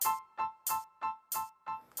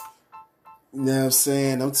You know what I'm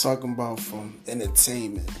saying? I'm talking about from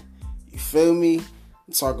entertainment. You feel me?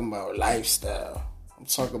 I'm talking about lifestyle. I'm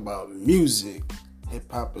talking about music,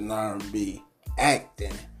 hip hop and R&B,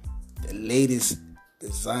 acting, the latest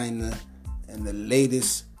designer, and the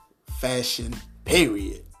latest fashion,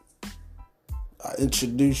 period. I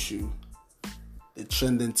introduce you the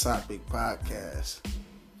Trending Topic Podcast.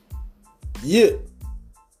 Yeah.